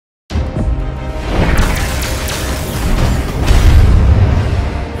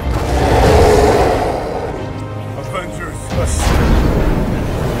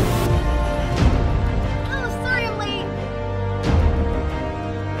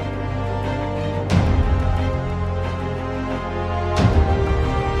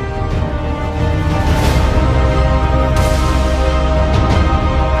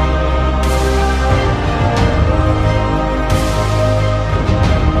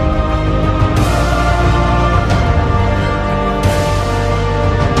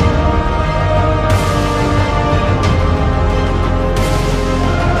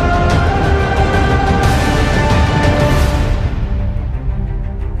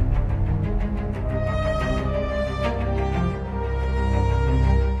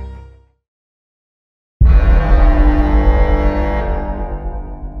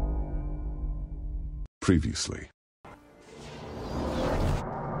Previously.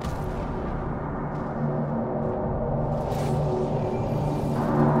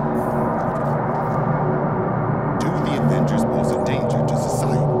 Do the Avengers pose a danger to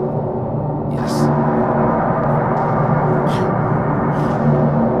society? Yes.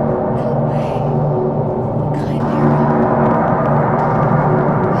 No way. The Chimera.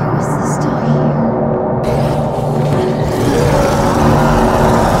 How is this still here?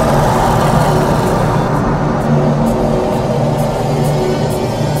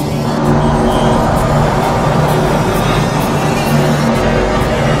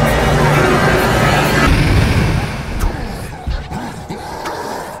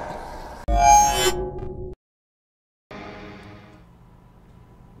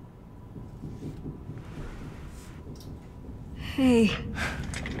 Hey,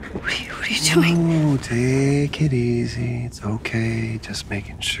 what are you doing? Oh, take it easy. It's okay. Just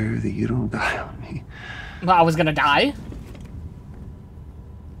making sure that you don't die on me. Well, I was gonna die.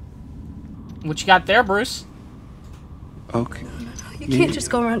 What you got there, Bruce? Okay. You can't just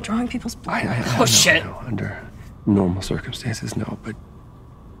go around drawing people's blood. Oh, shit. I know. Under normal circumstances, no, but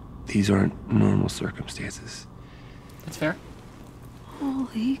these aren't normal circumstances. That's fair.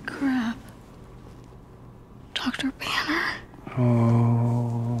 Holy crap. Dr. Banner?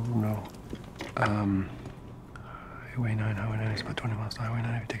 Oh, no. Highway 9, Highway 9 is about 20 miles to Highway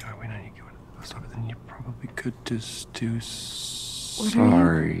 9. If you take Highway 9, you go to the bus stop, then you probably could just do... What are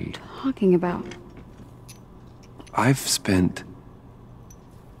Sorry. you talking about? I've spent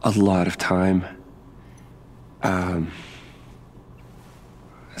a lot of time as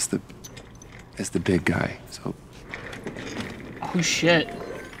the big guy. So Oh shit.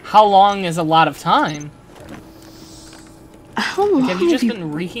 How long is a lot of time? How long Have you just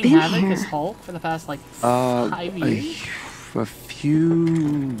been wreaking havoc here? as Hulk for the past like 5 years? a few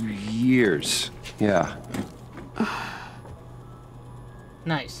years. Yeah.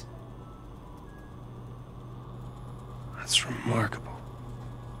 Nice. That's remarkable.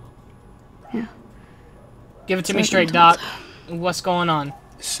 Yeah. Give it to me I've straight, been Doc. told. What's going on?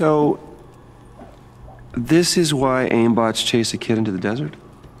 So this is why aimbots chase a kid into the desert?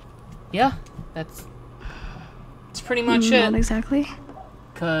 Yeah, that's pretty much Not it. exactly.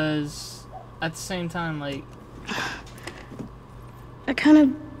 Cause at the same time, like, I kind of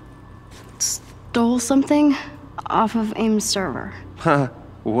stole something off of AIM's server. Huh?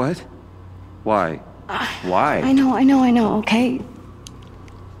 What? Why? Why? I know, okay?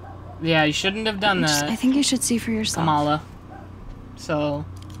 yeah, you shouldn't have done I that, think you should see for yourself. Kamala. So,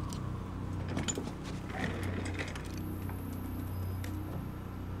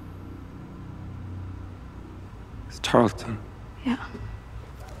 It's Tarleton. Yeah.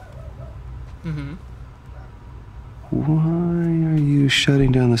 Why are you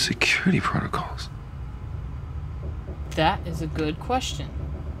shutting down the security protocols? that is a good question.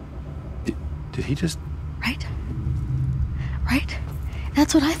 Did he just... Right? Right?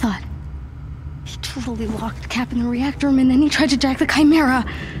 That's what I thought. He totally locked Cap in the reactor room and then he tried to jack the Chimera.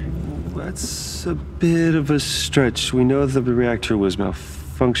 That's a bit of a stretch. We know that the reactor was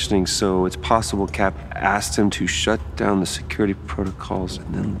malfunctioning, so it's possible Cap asked him to shut down the security protocols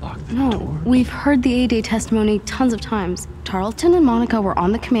and then lock the No, door. we've heard the A-Day testimony tons of times. Tarleton and Monica were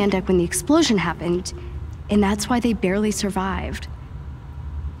on the command deck when the explosion happened, and that's why they barely survived.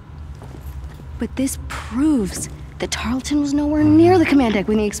 But this proves that Tarleton was nowhere near the command deck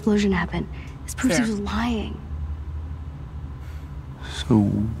when the explosion happened. This proves Fair. he was lying. So,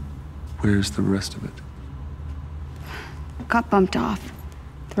 where's the rest of it? Got bumped off.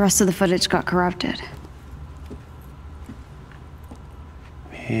 The rest of the footage got corrupted.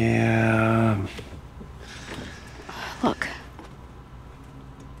 Yeah... Look.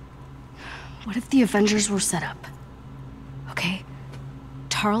 What if the Avengers were set up? Okay?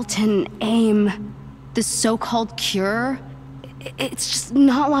 Tarleton, AIM, the so-called cure, it's just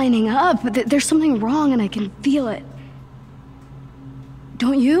not lining up. There's something wrong and I can feel it.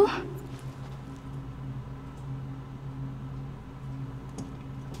 Don't you?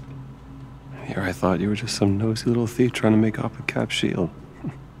 Here, I thought you were just some nosy little thief trying to make off with Cap's shield.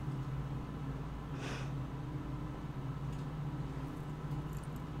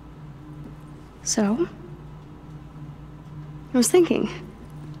 So? I was thinking.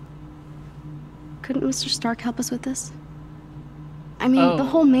 Couldn't Mr. Stark help us with this? I mean, the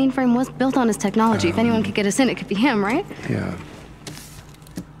whole mainframe was built on his technology. If anyone could get us in, it could be him, right? Yeah.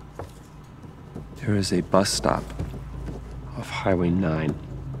 There is a bus stop off Highway 9.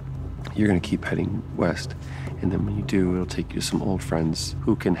 You're gonna keep heading west, and then when you do, it'll take you to some old friends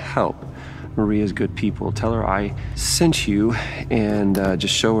who can help. Maria's good people. Tell her I sent you, and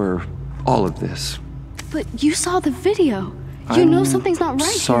just show her all of this. But you saw the video. You know something's not right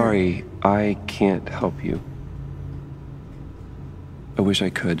here. Sorry, I can't help you. I wish I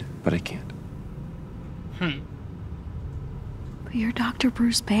could, but I can't. But you're Dr.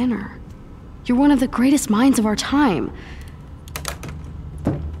 Bruce Banner. You're one of the greatest minds of our time.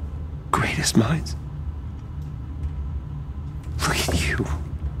 Greatest minds? Look at you.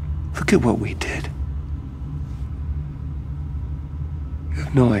 Look at what we did. You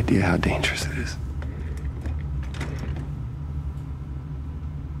have no idea how dangerous it is.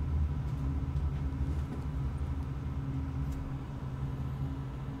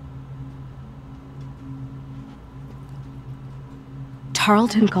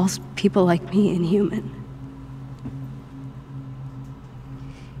 Tarleton calls people like me inhuman.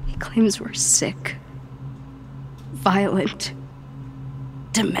 He claims we're sick, violent,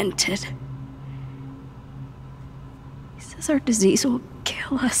 demented. He says our disease will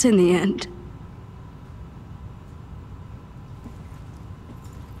kill us in the end.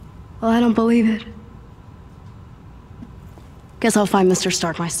 Well, I don't believe it. Guess I'll find Mr.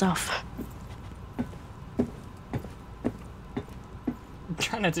 Stark myself.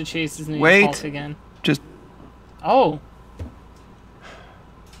 Try not to chase his new Wait. impulse again. Just Oh.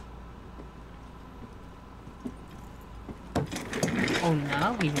 Oh,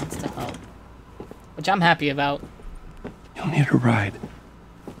 now he wants to help. Which I'm happy about. you'll need a ride.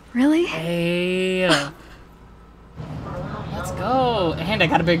 Really? Hey. Let's go. And I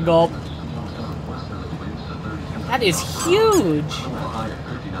got a big gulp. That is huge.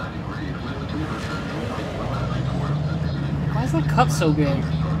 Why is that cup so big?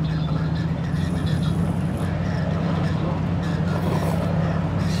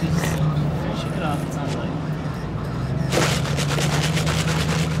 She's finishing it off, it sounds like.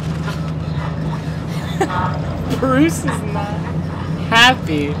 Bruce is not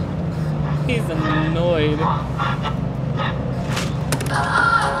happy. He's annoyed. Oh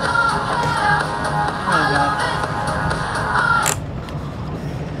god.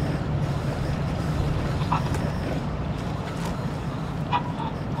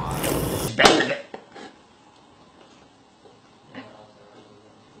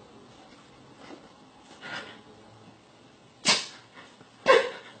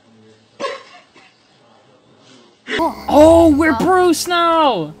 Oh, we're Bruce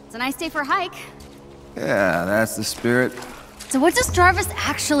now! It's a nice day for a hike. Yeah, that's the spirit. So what does Jarvis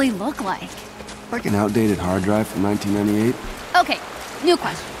actually look like? Like an outdated hard drive from 1998. Okay, new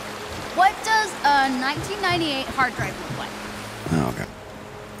question. What does a 1998 hard drive look like? Oh, okay.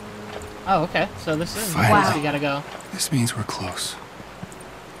 Oh, okay. So this is the Finally. place we gotta go. This means we're close.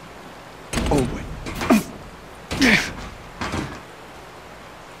 Oh, wait.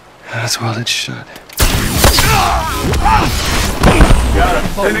 That's well, it's shut.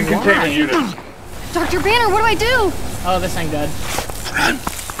 Sending containment unit. Dr. Banner, what do I do? Oh, this ain't good.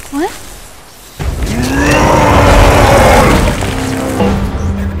 What?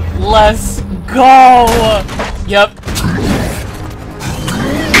 Let's go! Yep.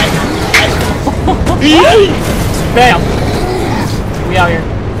 Bam! We out here.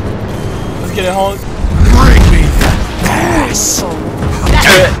 Let's get it home. Bring me that ass!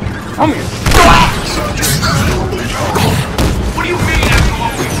 Come here. What do you mean after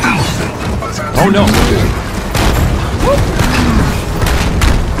what we do? Oh no!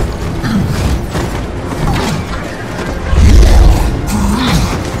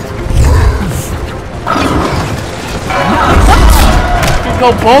 We go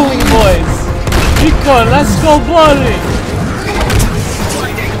bowling, boys. Nico, let's go bowling.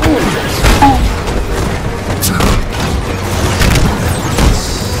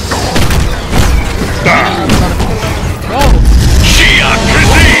 Go.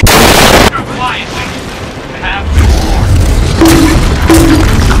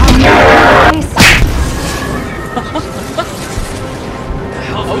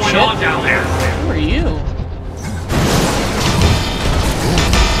 Oh shit. Down there? Who are you?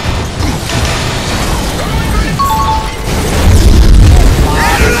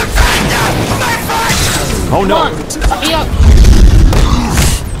 Oh no! Come on. Let me up.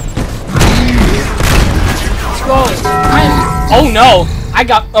 Let's go. Oh no. I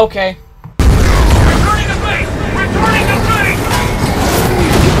got. Okay. Returning to base! Returning to base!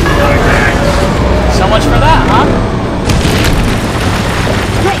 So much for that, huh?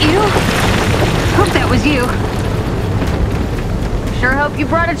 That you? Hope that was you. Sure hope you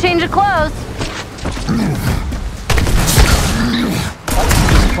brought a change of clothes.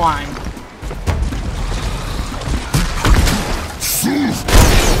 Let's climb.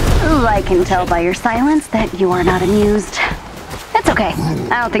 Ooh, I can tell by your silence that you are not amused. It's okay.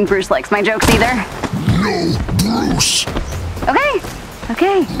 I don't think Bruce likes my jokes either. No, Bruce. Okay,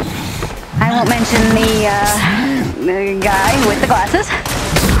 okay. I won't mention the guy with the glasses.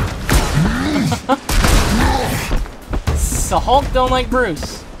 So Hulk don't like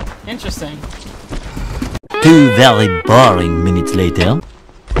Bruce. Interesting. 2 very boring minutes later.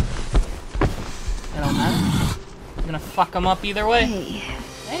 I don't know. I'm gonna fuck him up either way. Hey.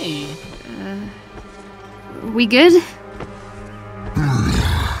 Hey. We good?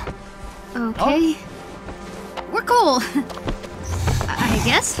 Okay. We're cool. I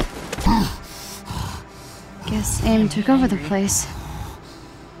guess. Guess AIM took over the place.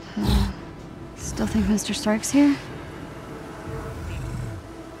 Still think Mr. Stark's here?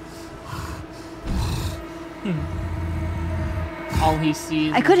 All he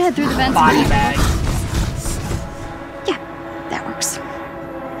sees I could head through the vents. body bag. Yeah, that works.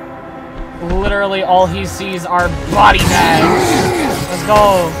 Literally all he sees are body bags. Let's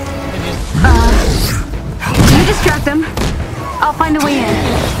go. You distract them. I'll find a way in.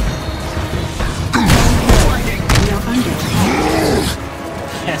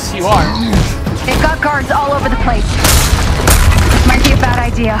 Yes, you are. They've got guards all over the place. Might be a bad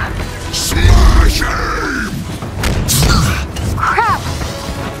idea. Smash him! Crap!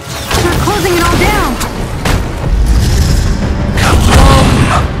 They're closing it all down.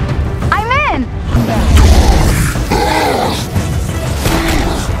 I'm in!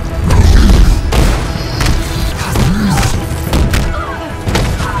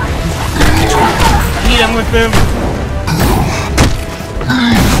 Beat him with him.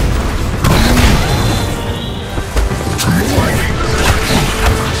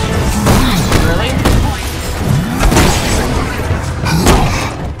 Really?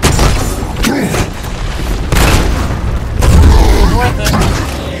 Worth it.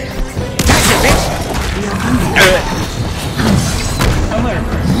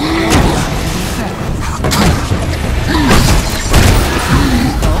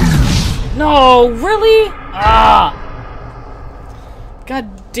 No, really? Ah! God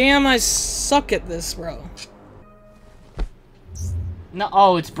damn, I suck at this, bro. No,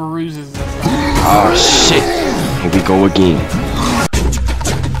 oh, it's bruises. Oh shit. Here we go again.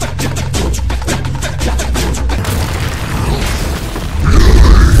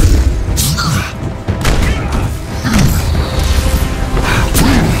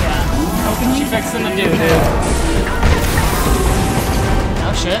 She fixing to do, dude.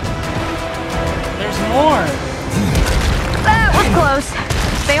 Oh shit. There's more. That was close.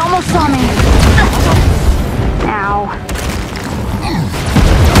 They almost saw me. Ow.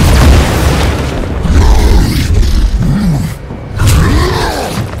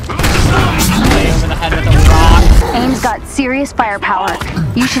 Over the head with a rock. AIM's got serious firepower.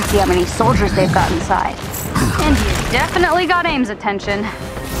 You should see how many soldiers they've got inside. And he's definitely got AIM's attention.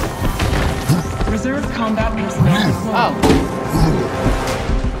 Reserve combat personnel deployed. Oh.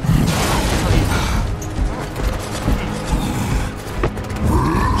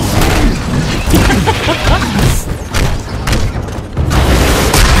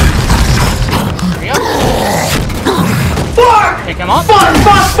 Fuck! Pick him up. Fuck!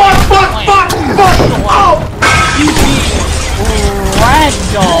 Oh!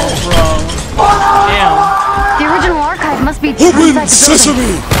 Ragdoll, bro. Damn. The original archive must be just inside the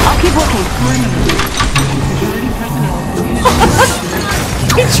building. I'll keep looking.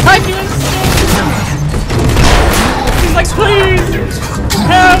 He tried to escape. He's like, please,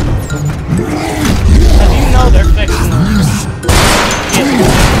 help. How do you know they're fixing them? Get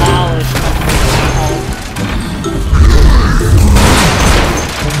demolished.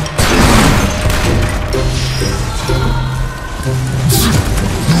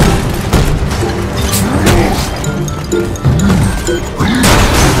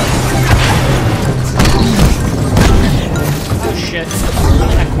 Oh shit. I'm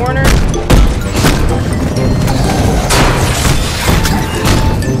in that corner.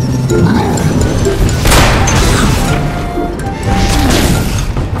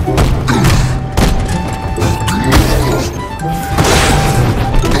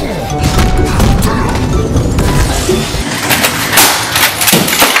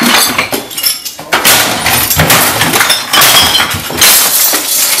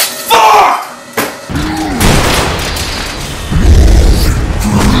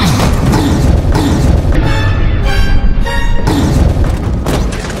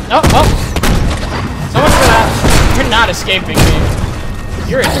 Oh, well. So much for that. You're not escaping me.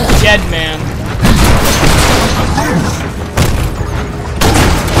 You're a dead man.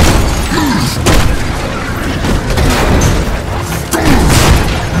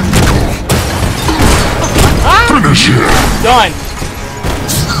 Finish him! Done.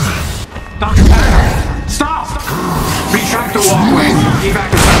 Doctor,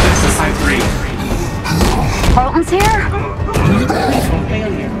 Evac is on this to side 3. Carlton's here? Critical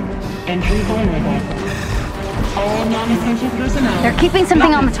failure. Entry vulnerable. All non-essential personnel. They're keeping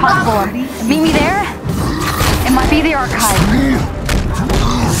something on the top floor. Meet me there? It might be the archive.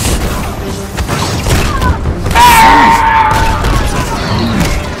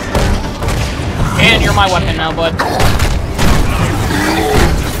 And you're my weapon now, bud.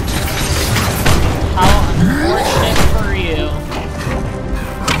 How unfortunate for you.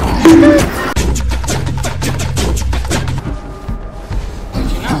 Did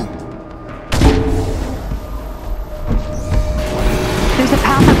you know? There's a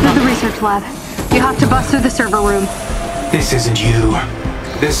path up through the research lab. You have to bust through the server room. This isn't you.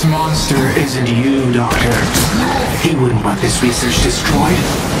 This monster isn't you, Doctor. He wouldn't want this research destroyed.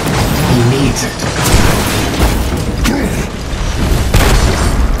 He needs it.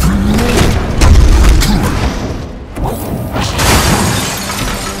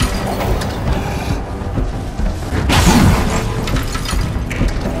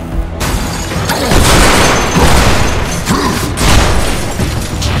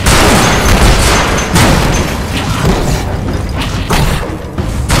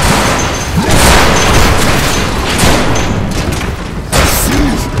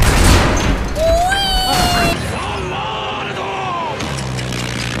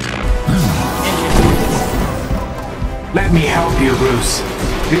 Let me help you, Bruce.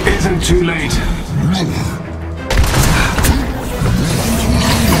 It isn't too late.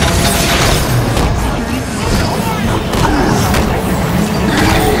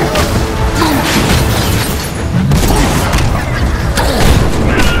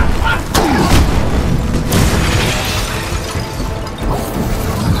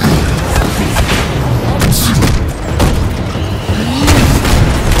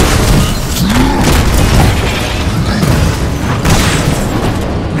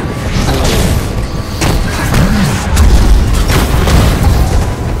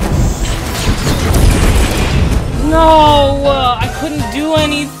 No! I couldn't do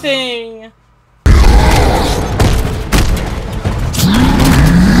anything!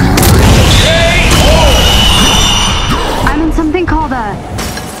 I'm in something called a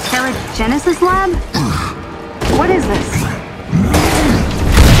Paragenesis lab? What is this?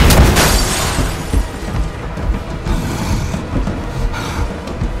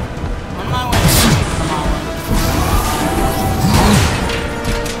 On my way. Come on.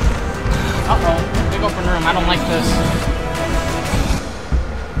 Uh-oh. Big open room. I don't like this.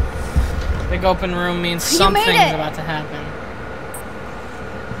 Big open room means something's about to happen.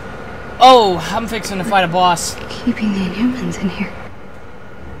 Oh, I'm fixing to fight a boss. Keeping the Inhumans in here.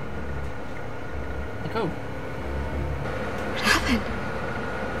 Like who? What happened?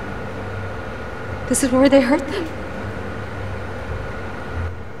 This is where they hurt them.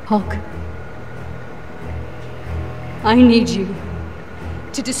 Hulk. I need you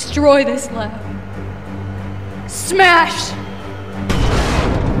to destroy this lab. Smash!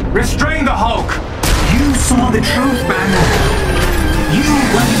 Restrain the Hulk! You saw the truth, man. You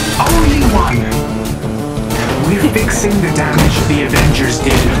were the only one. We're fixing the damage the Avengers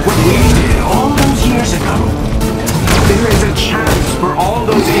did, what we did all those years ago. There is a chance for all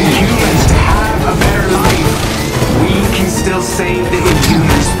those Inhumans to have a better life. We can still save the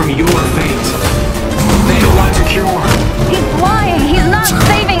Inhumans from your fate. They want a cure. He's lying. He's not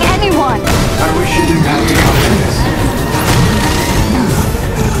saving anyone. I wish you didn't have to come to this.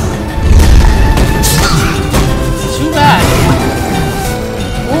 Too bad.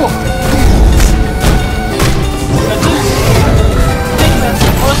 Ooh. But this thing that's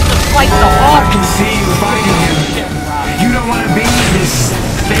supposed to fight the Hulk. I can see you fighting him. You don't want to be this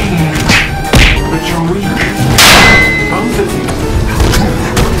thing, but you're weak. Both of you.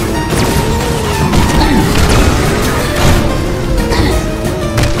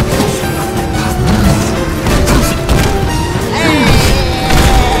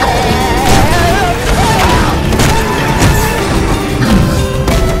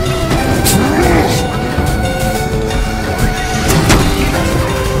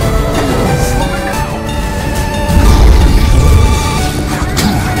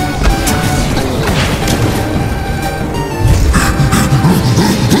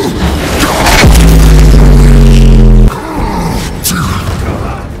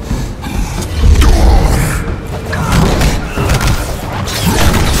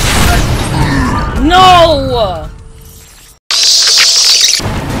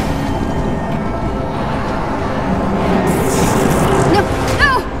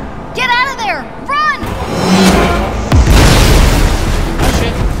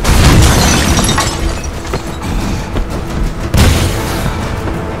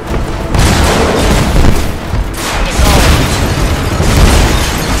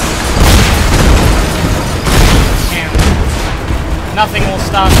 Nothing will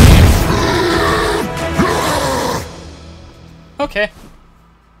stop me. Okay.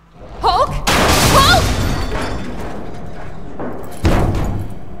 Hulk? Hulk!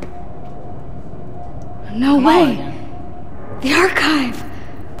 No Come on way. again. The archive.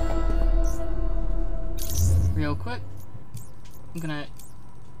 Real quick. I'm gonna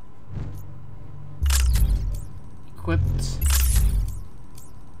equip.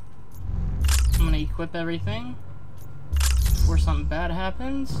 I'm gonna equip everything before something bad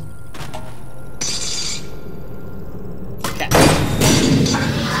happens. Okay. Let's go.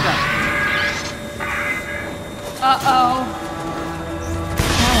 Uh-oh.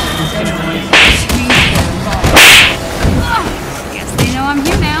 Guess they know I'm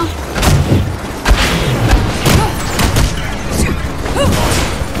here now.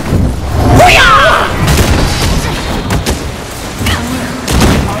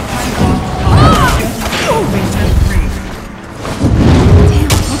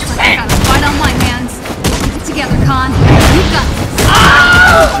 I got a fight on my hands. Keep it together, Khan. You got this.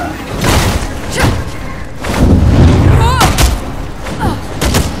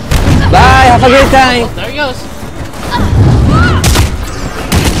 Bye, have a great time. Oh, there he goes.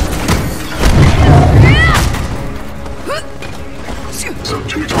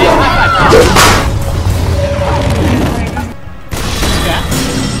 Yeah.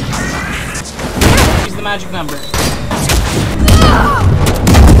 Use the magic number.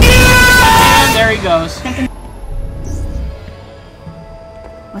 And there he goes.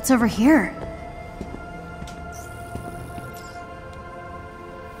 What's over here?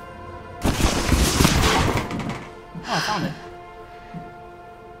 Oh, I found it.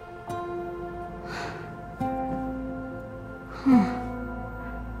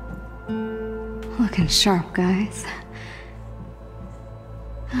 Looking sharp, guys.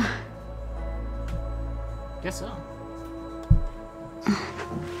 Guess so.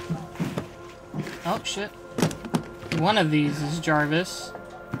 Oh, shit. One of these is Jarvis.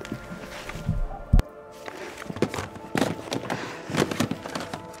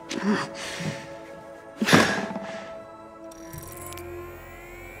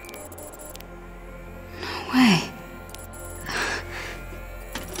 No way.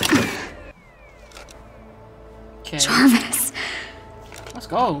 Okay. Jarvis. Let's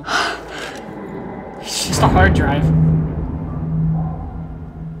go. It's just a hard drive.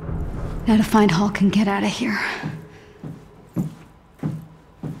 Now to find Hulk and get out of here.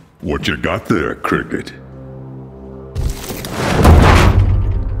 What you got there, Cricket?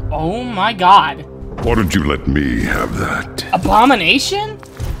 Oh my god. Why don't you let me have that? Abomination?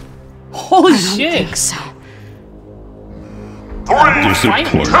 Holy I don't shit. think so. Discipline.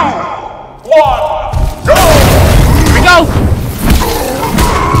 Here we go!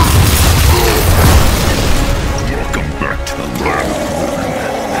 Welcome back to the lab.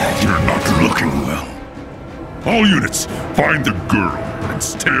 You're not looking well. All units, find the girl and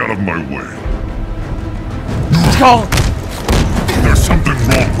stay out of my way. Let's go! There's something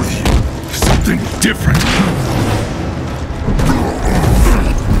wrong with you. Something different.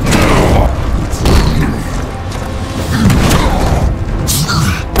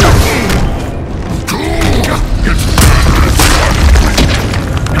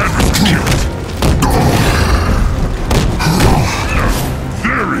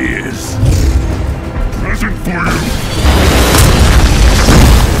 There he is. Present for you.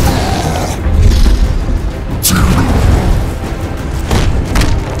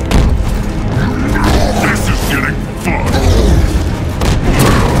 This is getting fun.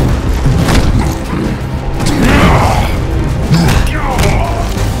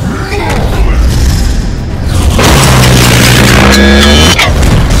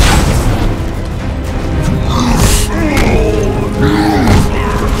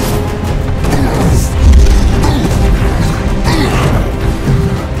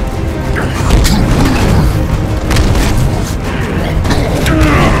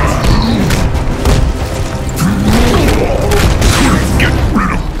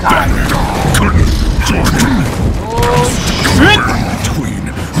 Between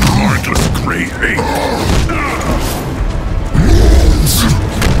mindless gray ape.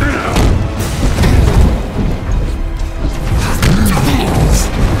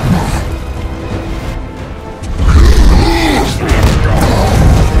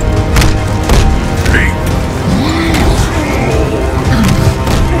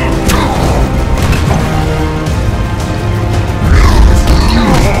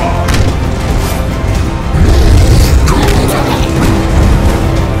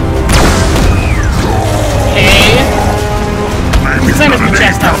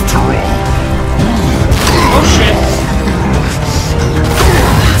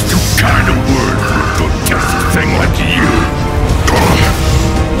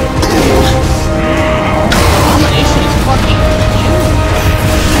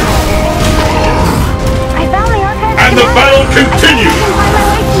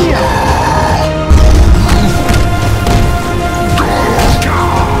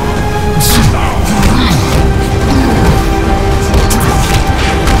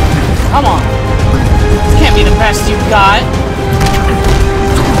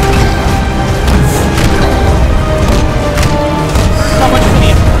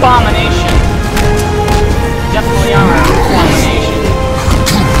 abomination. Definitely are an abomination.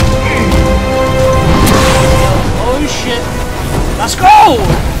 Oh shit. Let's go!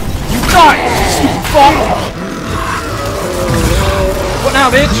 You got it, stupid fuck! What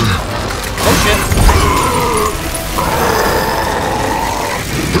now, bitch? Oh shit.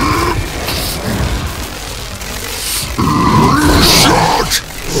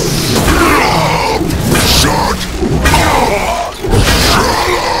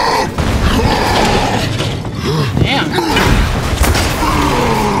 Damn.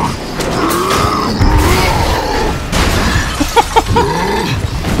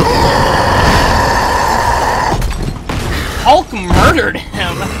 Hulk murdered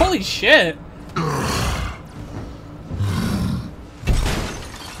him. Holy shit.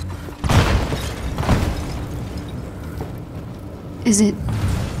 Is it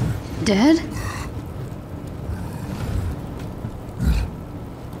dead?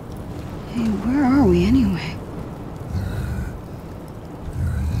 Hey, where are we anyway?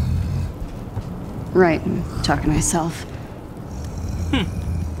 Right, I'm talking to myself.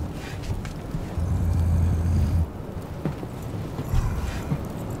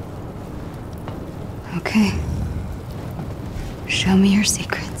 Okay. Show me your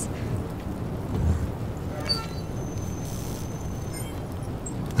secrets.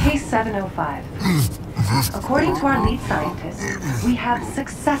 Case 705. According to our lead scientist, we have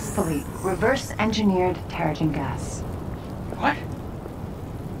successfully reverse-engineered Terrigen gas. What?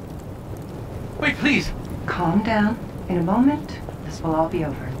 Wait, please. Calm down. In a moment, this will all be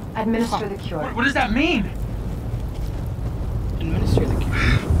over. Administer the cure. What does that mean? Administer the cure.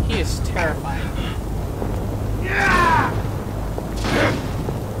 He is terrified.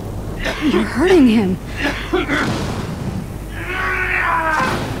 You're hurting him.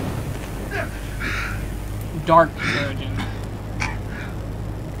 Dark Terrigen.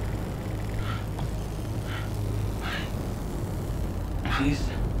 Please.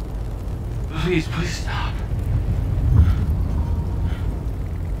 Please stop.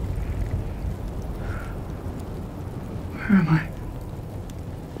 Where am I?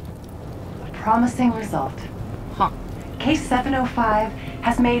 A promising result. Huh. Case 705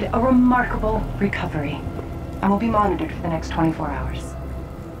 has made a remarkable recovery and will be monitored for the next 24 hours.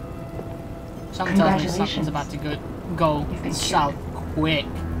 Something tells me something's about to go south quick.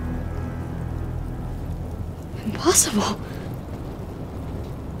 Impossible.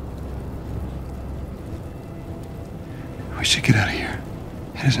 We should get out of here.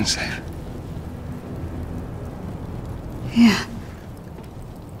 It isn't safe. Yeah.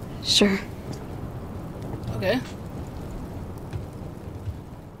 Sure. Okay.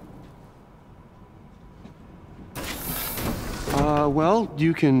 Well,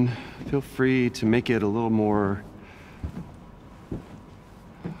 you can feel free to make it a little more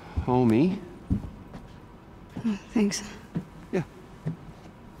homey. Oh, thanks. Yeah.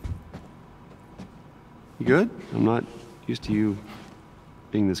 You good? I'm not used to you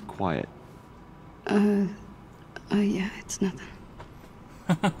being this quiet. Yeah, it's nothing.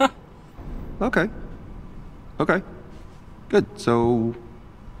 Okay. Okay. Good. So,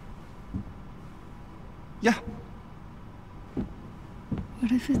 yeah.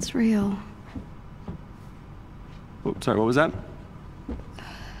 What if it's real? Oh, sorry, what was that?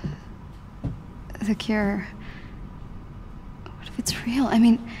 The cure. What if it's real? I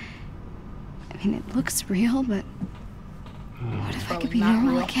mean, it looks real, but what if I could be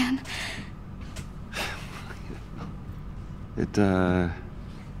normal again? It didn't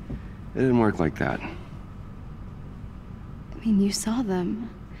work like that. I mean, you saw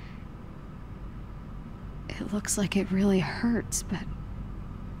them. It looks like it really hurts, but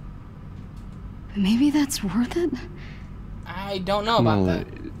maybe that's worth it? I don't know about that.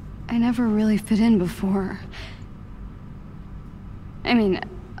 I never really fit in before. I mean,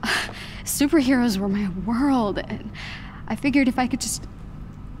 superheroes were my world, and I figured if I could just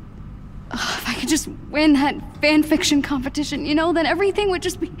win that fan fiction competition, you know, then everything would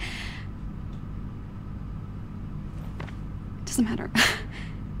just be... It doesn't matter.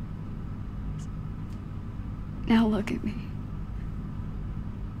 Now look at me.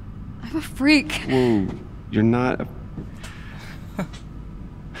 I'm a freak. Whoa, you're not a...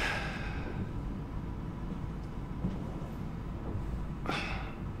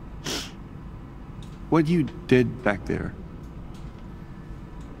 What you did back there.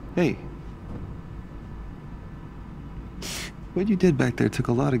 Hey. What you did back there took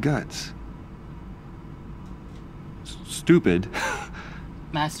a lot of guts. Stupid.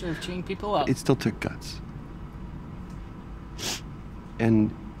 Master of cheating people up. It still took guts.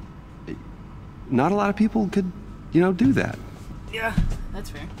 And not a lot of people could, you know, do that. Yeah. That's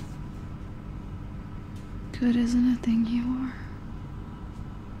fair. Good isn't a thing you are.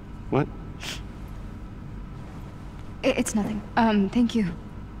 What? It's nothing. Thank you.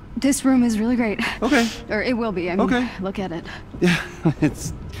 This room is really great. Okay. Or it will be. I mean, Okay. Look at it. Yeah,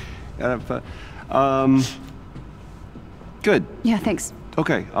 it's good. Yeah, thanks.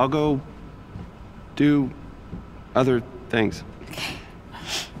 Okay, I'll go do other things. Okay.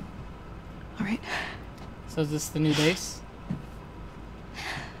 All right. So is this the new base?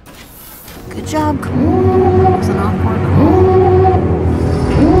 Good job. That was an awkward call.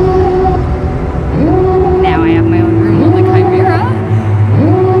 Now I have my own room on the Chimera.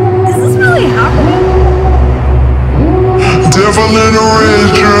 Is this really happening? Devil in a red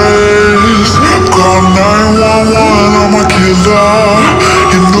dress. Call 911, I'm a killer.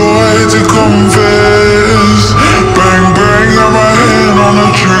 You know I hate to confess.